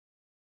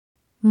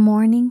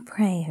Morning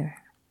Prayer,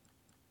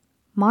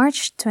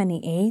 March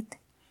 28,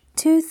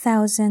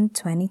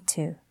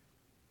 2022,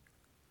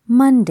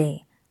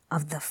 Monday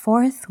of the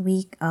fourth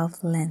week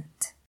of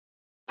Lent.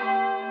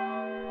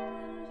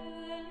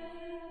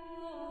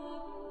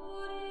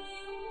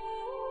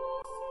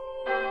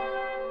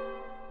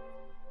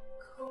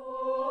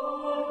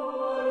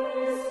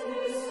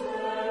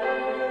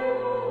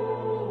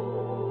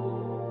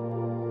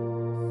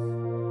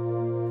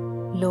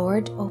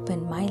 Lord,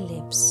 open my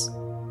lips,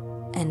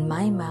 and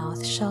my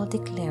mouth shall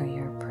declare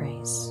your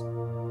praise.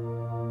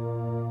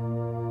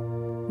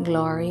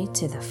 Glory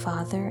to the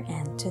Father,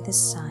 and to the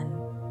Son,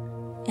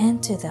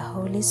 and to the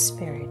Holy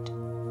Spirit,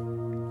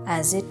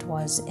 as it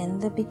was in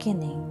the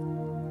beginning,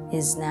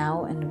 is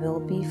now, and will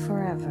be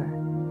forever.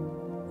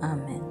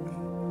 Amen.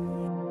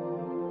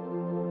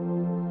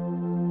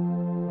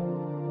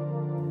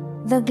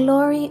 The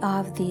glory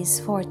of these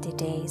 40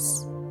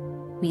 days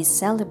we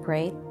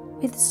celebrate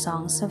with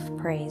songs of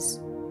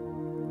praise.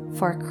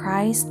 For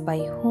Christ, by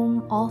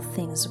whom all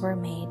things were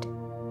made,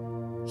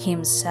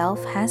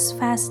 himself has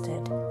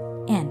fasted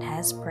and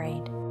has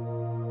prayed.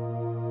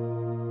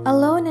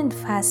 Alone and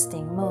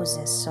fasting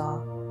Moses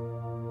saw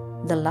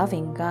the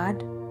loving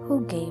God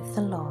who gave the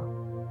law.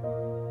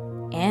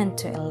 And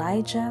to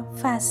Elijah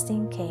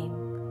fasting came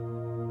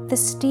the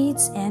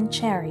steeds and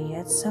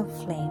chariots of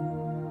flame.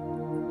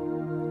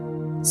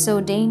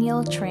 So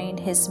Daniel trained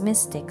his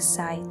mystic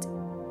sight,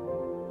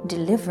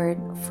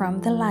 delivered from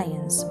the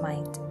lion's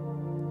might.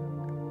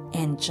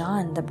 And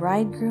John the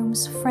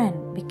bridegroom's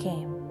friend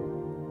became,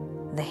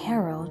 the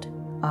herald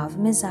of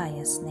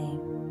Messiah's name.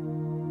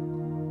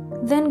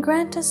 Then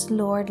grant us,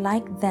 Lord,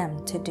 like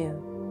them to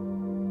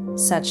do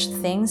such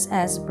things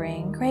as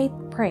bring great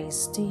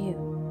praise to you.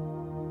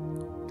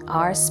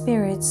 Our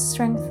spirits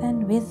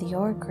strengthen with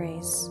your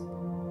grace,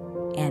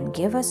 and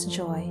give us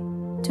joy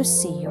to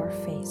see your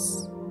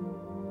face.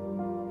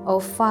 O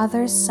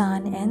Father,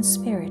 Son, and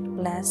Spirit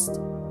blessed,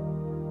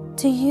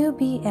 to you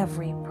be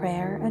every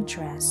prayer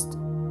addressed,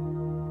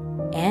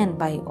 and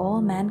by all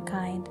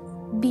mankind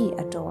be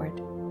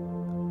adored,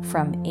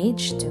 from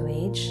age to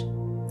age,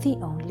 the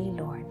only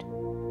Lord.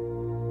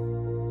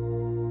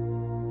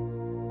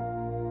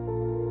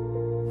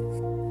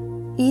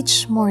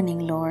 Each morning,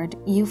 Lord,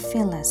 you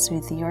fill us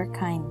with your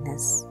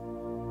kindness.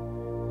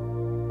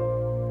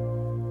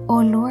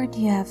 O Lord,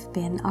 you have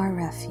been our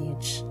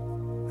refuge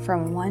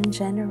from one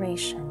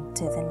generation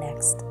to the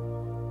next.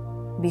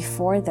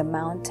 Before the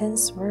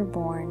mountains were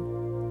born,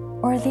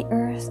 or the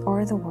earth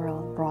or the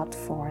world brought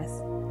forth,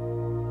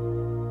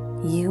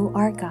 you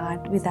are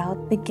God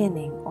without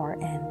beginning or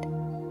end.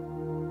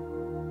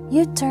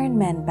 You turn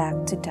men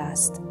back to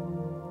dust,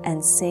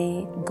 and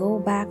say, "Go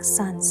back,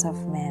 sons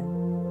of men."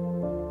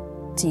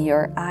 To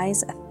your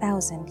eyes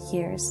 1,000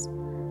 years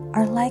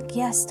are like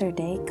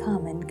yesterday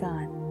come and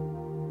gone,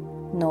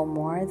 no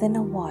more than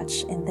a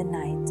watch in the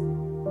night.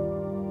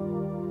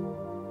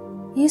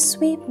 You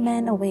sweep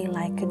men away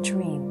like a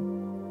dream,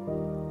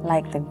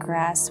 like the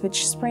grass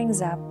which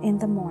springs up in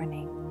the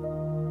morning.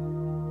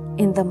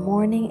 In the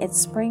morning it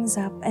springs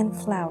up and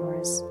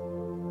flowers,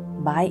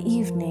 by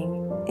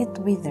evening it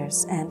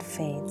withers and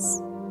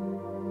fades.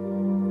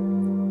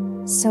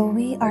 So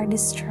we are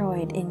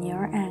destroyed in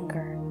your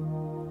anger,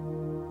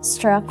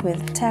 struck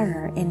with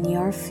terror in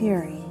your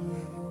fury.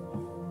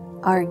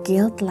 Our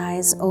guilt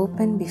lies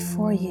open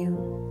before you,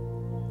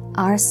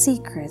 our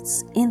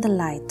secrets in the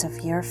light of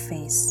your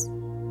face.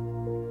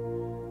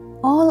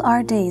 All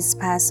our days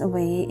pass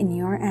away in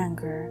your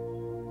anger.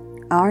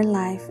 Our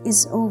life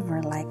is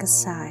over like a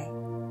sigh.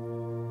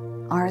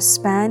 Our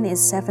span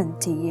is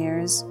 70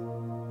 years,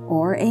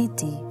 or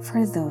 80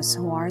 for those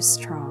who are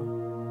strong.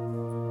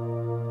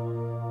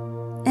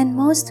 And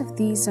most of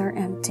these are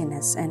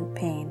emptiness and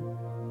pain.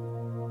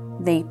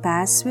 They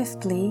pass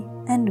swiftly,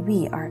 and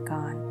we are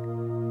gone.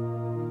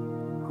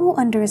 Who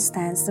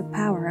understands the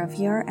power of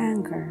your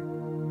anger,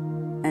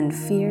 and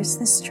fears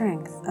the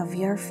strength of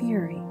your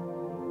fury?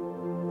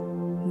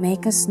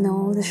 Make us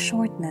know the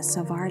shortness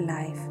of our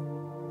life,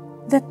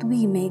 that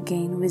we may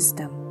gain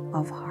wisdom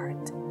of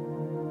heart.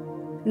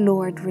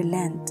 Lord,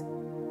 relent.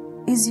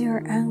 Is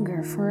your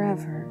anger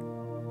forever?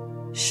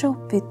 Show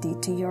pity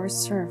to your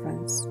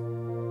servants.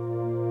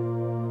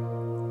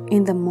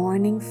 In the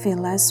morning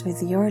fill us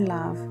with your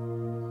love.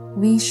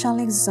 We shall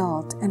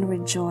exult and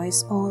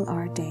rejoice all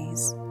our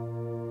days.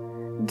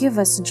 Give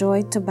us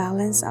joy to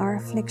balance our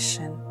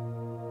affliction,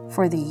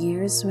 for the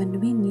years when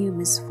we knew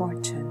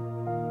misfortune.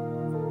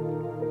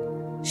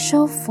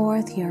 Show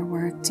forth your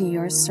work to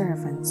your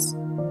servants.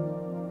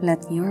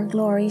 Let your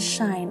glory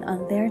shine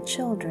on their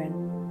children.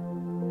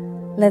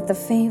 Let the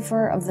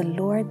favor of the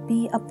Lord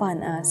be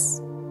upon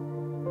us.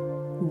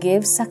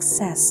 Give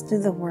success to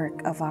the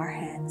work of our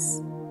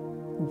hands.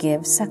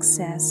 Give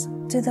success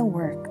to the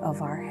work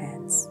of our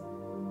hands.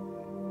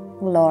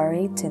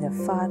 Glory to the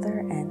Father,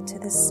 and to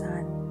the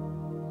Son,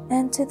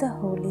 and to the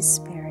Holy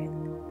Spirit,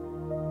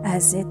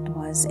 as it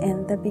was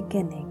in the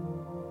beginning,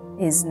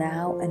 is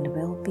now, and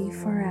will be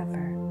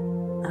forever.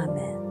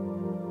 Amen.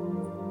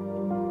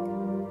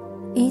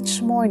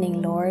 Each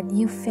morning, Lord,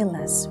 you fill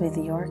us with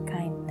your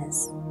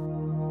kindness.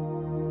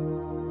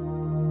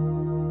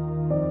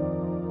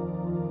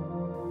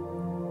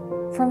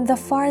 From the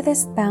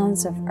farthest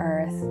bounds of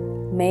earth,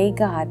 may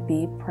God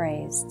be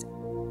praised.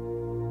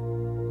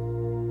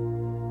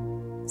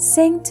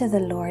 Sing to the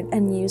Lord a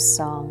new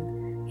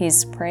song,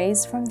 His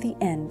praise from the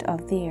end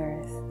of the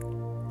earth.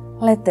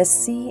 Let the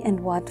sea and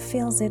what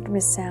fills it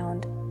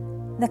resound,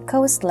 the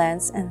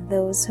coastlands and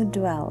those who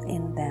dwell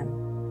in them.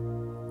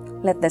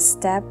 Let the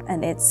steppe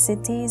and its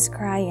cities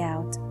cry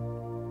out,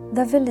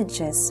 the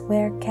villages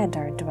where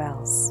Kedar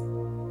dwells.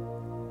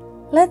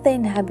 Let the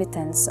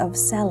inhabitants of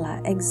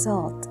Selah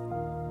exult,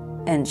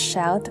 and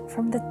shout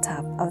from the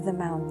top of the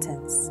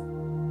mountains.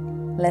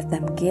 Let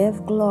them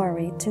give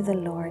glory to the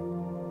Lord,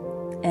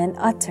 and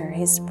utter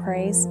His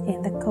praise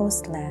in the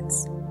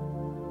coastlands.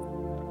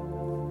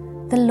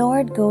 The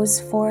Lord goes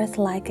forth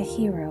like a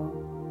hero.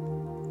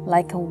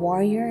 Like a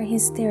warrior, He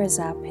stirs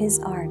up His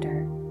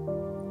ardor.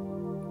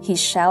 He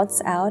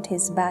shouts out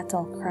His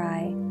battle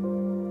cry.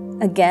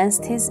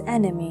 Against His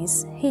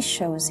enemies He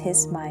shows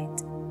His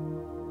might.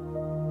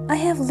 I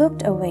have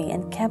looked away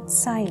and kept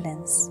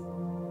silence.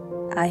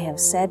 I have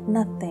said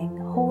nothing,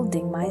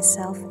 holding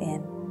myself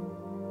in.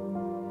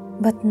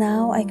 But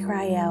now I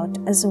cry out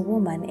as a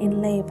woman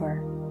in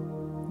labor,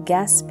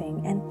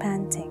 gasping and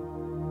panting.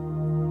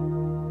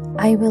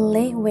 I will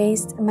lay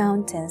waste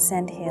mountains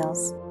and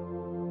hills.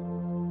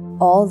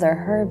 All their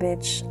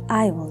herbage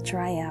I will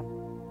dry up.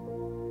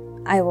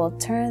 I will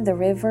turn the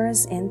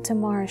rivers into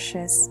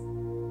marshes,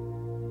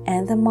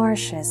 and the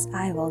marshes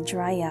I will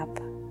dry up.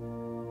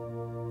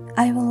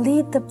 I will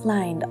lead the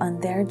blind on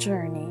their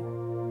journey.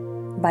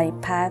 By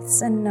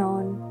paths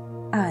unknown,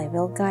 I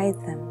will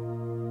guide them.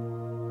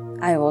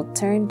 I will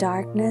turn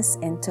darkness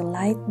into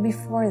light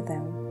before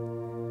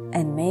them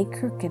and make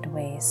crooked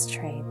ways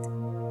straight.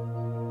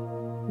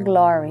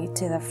 Glory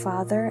to the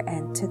Father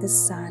and to the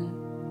Son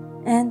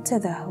and to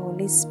the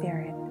Holy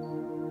Spirit,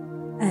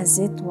 as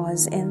it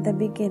was in the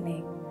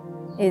beginning,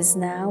 is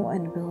now,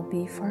 and will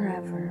be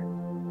forever.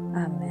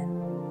 Amen.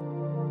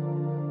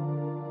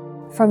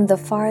 From the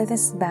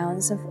farthest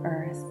bounds of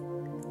earth,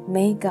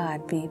 may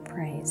God be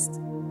praised.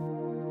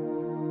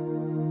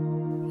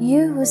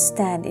 You who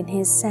stand in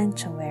His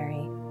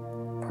sanctuary,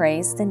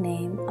 praise the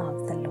name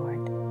of the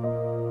Lord.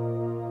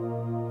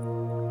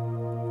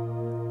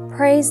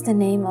 Praise the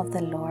name of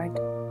the Lord.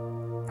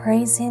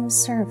 Praise Him,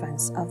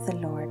 servants of the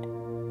Lord,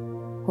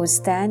 who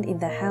stand in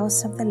the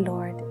house of the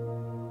Lord,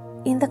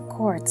 in the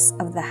courts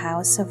of the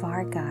house of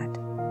our God.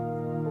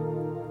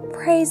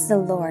 Praise the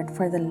Lord,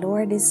 for the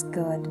Lord is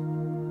good.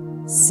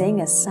 Sing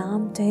a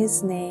psalm to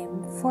His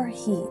name, for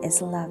He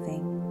is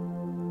loving.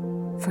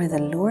 For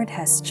the Lord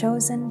has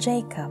chosen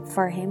Jacob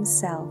for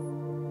Himself,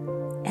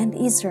 and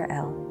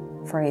Israel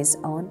for His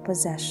own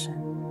possession.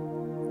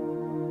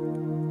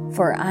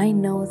 For I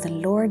know the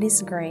Lord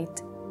is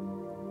great,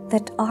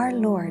 that our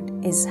Lord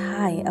is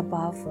high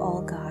above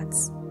all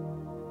gods.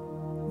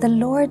 The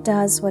Lord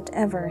does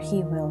whatever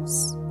He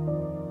wills,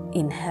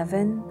 in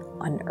heaven,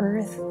 on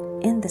earth,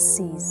 in the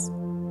seas.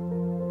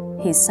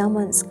 He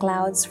summons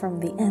clouds from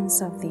the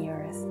ends of the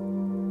earth,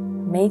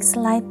 makes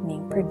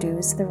lightning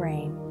produce the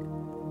rain.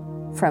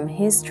 From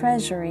His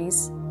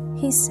treasuries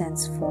He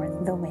sends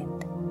forth the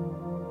wind.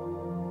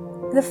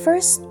 The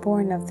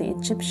firstborn of the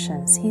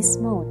Egyptians He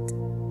smote,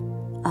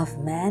 of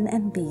man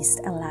and beast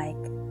alike.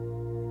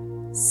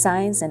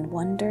 Signs and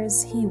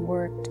wonders He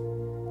worked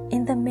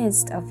in the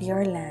midst of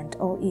your land,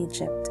 O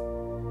Egypt,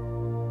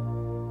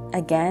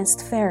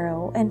 against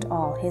Pharaoh and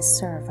all his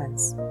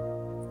servants.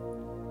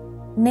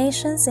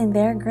 Nations in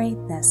their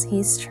greatness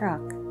He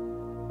struck,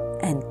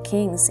 and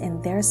kings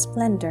in their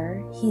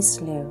splendor He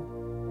slew.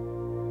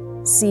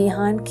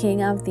 Sihon,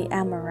 king of the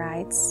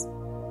Amorites,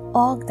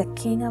 Og the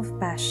king of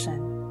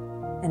Bashan,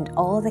 and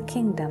all the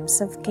kingdoms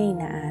of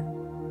Canaan.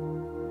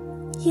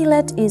 He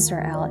let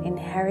Israel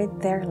inherit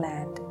their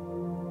land.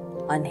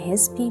 On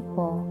His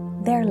people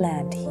their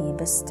land He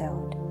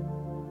bestowed.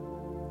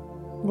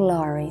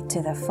 Glory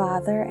to the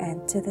Father,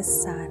 and to the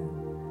Son,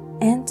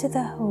 and to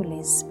the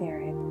Holy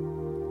Spirit,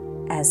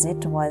 as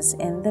it was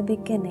in the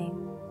beginning,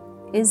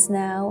 is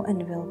now,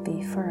 and will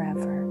be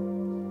forever.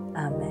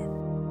 Amen.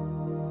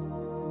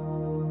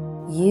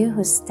 You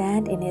who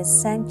stand in His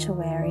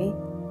sanctuary,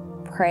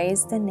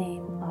 praise the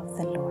name of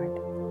the Lord.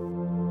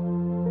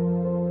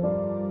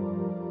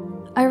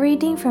 A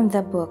reading from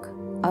the book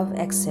of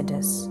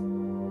Exodus.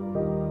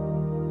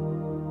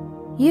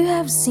 You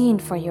have seen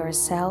for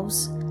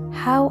yourselves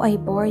how I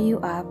bore you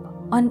up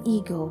on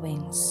eagle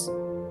wings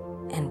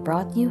and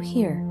brought you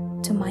here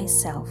to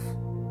myself.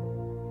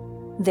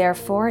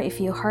 Therefore, if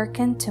you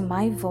hearken to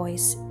my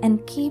voice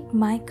and keep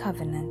my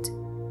covenant,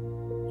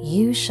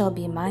 you shall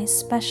be my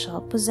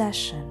special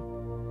possession,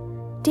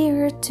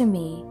 dearer to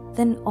me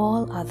than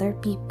all other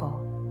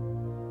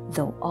people,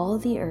 though all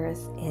the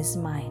earth is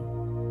mine.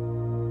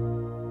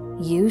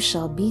 You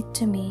shall be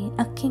to me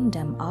a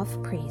kingdom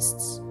of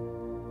priests,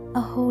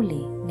 a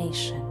holy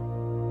nation.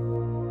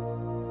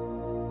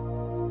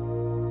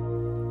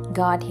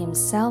 God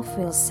Himself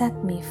will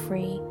set me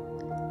free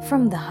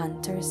from the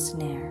hunter's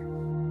snare.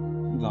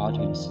 God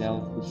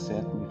Himself will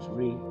set me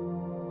free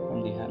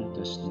from the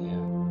hunter's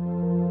snare.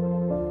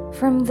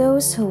 From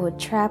those who would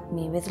trap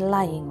me with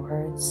lying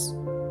words.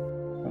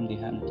 From the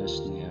hunter's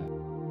snare.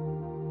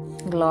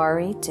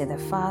 Glory to the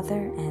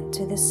Father, and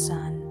to the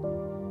Son,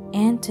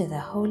 and to the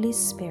Holy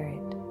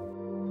Spirit.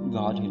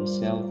 God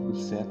Himself will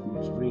set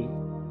me free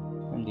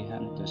from the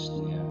hunter's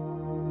snare.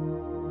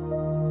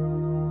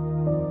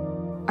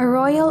 A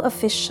royal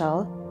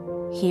official,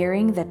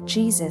 hearing that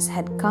Jesus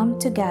had come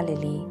to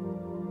Galilee,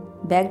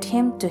 begged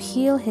him to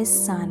heal his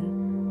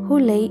son who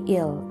lay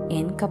ill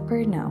in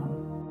Capernaum.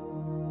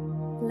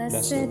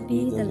 Blessed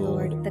be the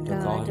Lord, the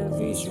God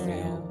of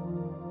Israel.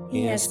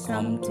 He has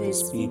come to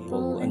His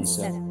people and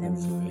set them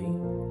free.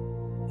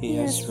 He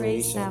has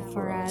raised up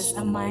for us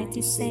a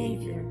mighty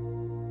Savior,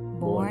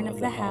 born of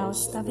the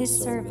house of His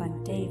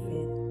servant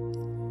David.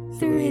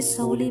 Through His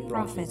holy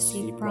prophets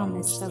He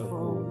promised of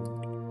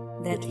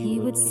old that He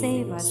would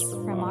save us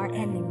from our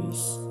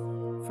enemies,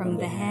 from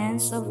the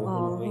hands of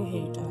all who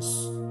hate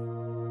us.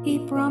 He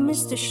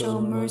promised to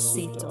show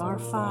mercy to our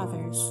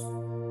fathers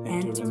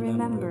and to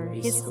remember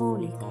His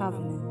holy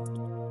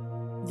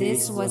covenant.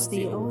 This was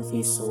the oath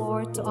He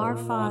swore to our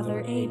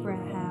father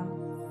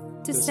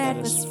Abraham, to set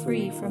us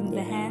free from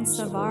the hands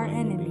of our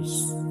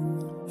enemies,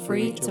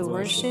 free to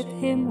worship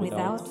Him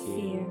without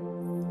fear,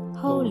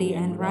 holy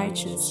and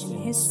righteous in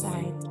His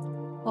sight,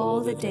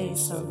 all the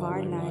days of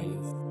our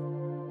life.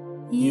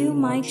 You,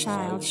 my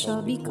child,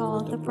 shall be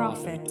called the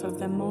prophet of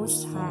the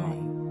Most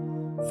High,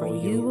 for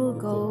you will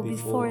go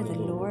before the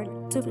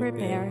Lord to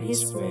prepare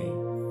His way,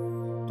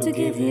 to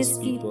give His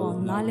people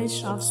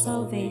knowledge of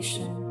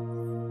salvation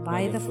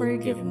by the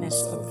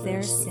forgiveness of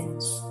their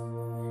sins.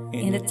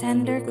 In the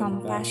tender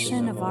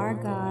compassion of our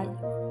God,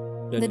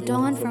 the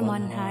dawn from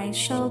on high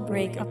shall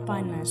break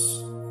upon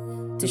us,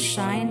 to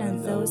shine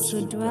on those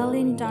who dwell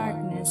in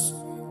darkness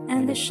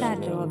and the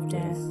shadow of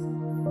death,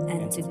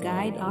 and to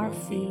guide our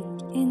feet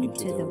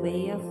into the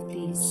way of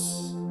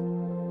peace.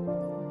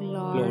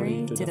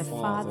 Glory to the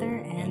Father,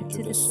 and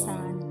to the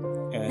Son,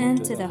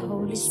 and to the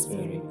Holy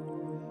Spirit,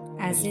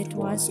 as it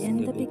was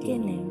in the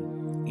beginning,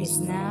 is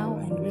now,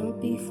 and will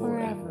be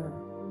forever.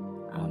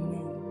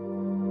 Amen.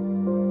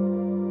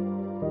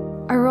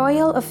 A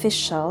royal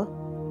official,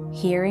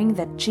 hearing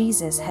that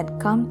Jesus had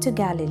come to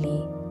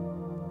Galilee,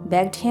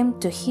 begged him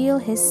to heal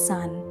his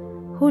son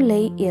who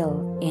lay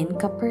ill in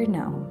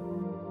Capernaum.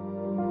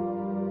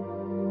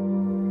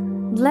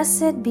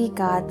 Blessed be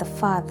God the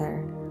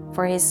Father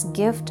for His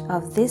gift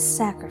of this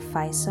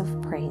sacrifice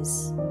of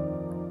praise.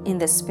 In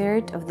the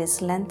spirit of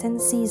this Lenten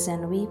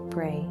season we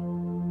pray.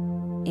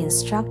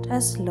 Instruct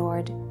us,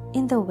 Lord,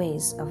 in the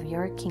ways of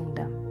your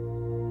kingdom.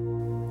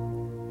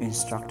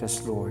 Instruct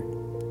us, Lord,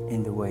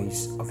 in the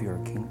ways of your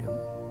kingdom.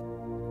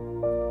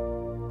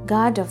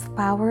 God of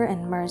power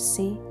and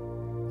mercy,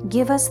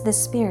 give us the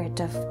spirit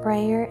of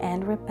prayer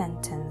and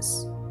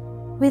repentance,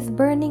 with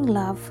burning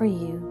love for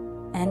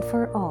you and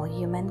for all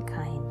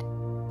humankind.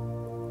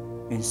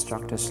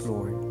 Instruct us,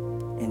 Lord,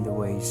 in the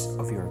ways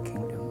of your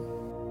kingdom.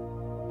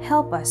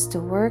 Help us to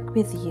work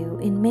with you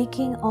in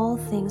making all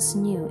things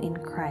new in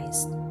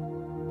Christ,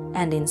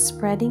 and in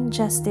spreading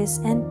justice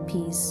and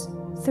peace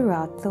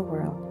throughout the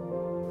world.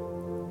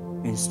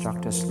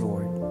 Instruct us,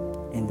 Lord,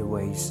 in the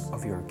ways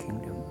of your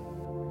kingdom.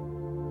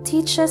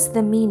 Teach us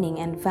the meaning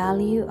and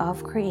value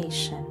of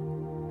creation,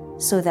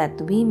 so that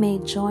we may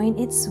join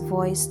its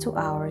voice to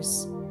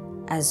ours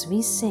as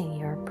we sing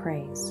your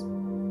praise.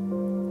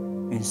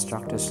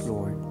 Instruct us,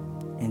 Lord,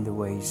 in the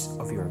ways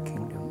of your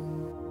kingdom.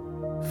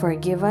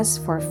 Forgive us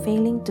for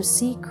failing to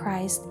see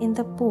Christ in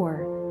the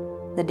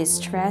poor, the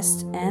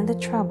distressed, and the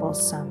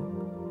troublesome,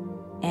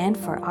 and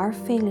for our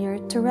failure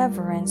to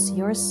reverence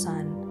your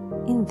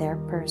Son in their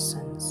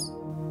persons.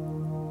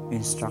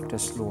 Instruct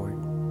us, Lord,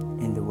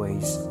 in the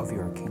ways of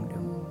your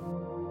kingdom.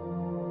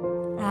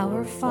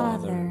 Our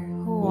Father,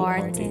 who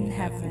art in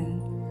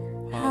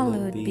heaven,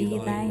 hallowed be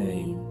thy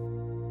name.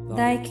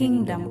 Thy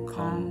kingdom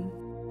come,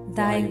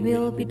 thy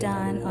will be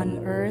done on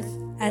earth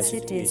as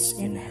it is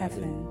in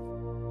heaven.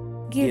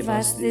 Give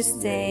us this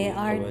day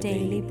our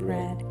daily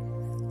bread,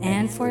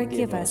 and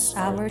forgive us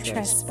our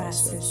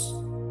trespasses,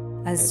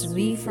 as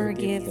we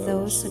forgive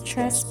those who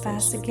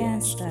trespass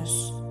against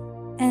us.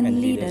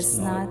 And lead us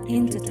not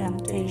into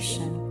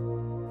temptation,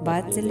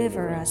 but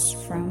deliver us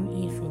from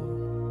evil.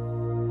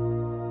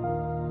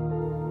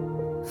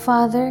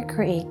 Father,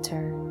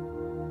 Creator,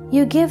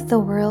 you give the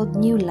world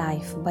new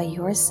life by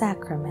your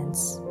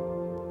sacraments.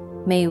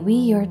 May we,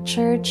 your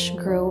Church,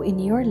 grow in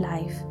your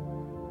life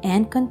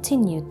and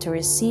continue to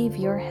receive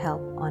your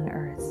help on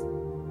earth.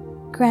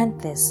 Grant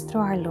this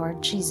through our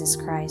Lord Jesus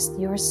Christ,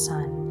 your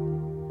Son,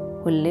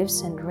 who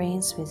lives and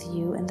reigns with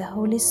you and the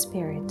Holy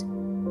Spirit,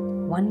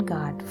 one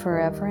God,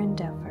 forever and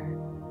ever.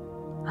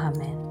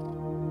 Amen.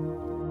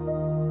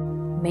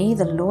 May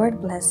the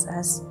Lord bless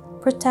us,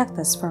 protect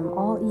us from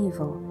all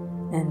evil,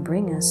 and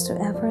bring us to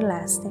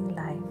everlasting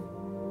life.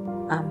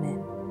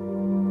 Amen.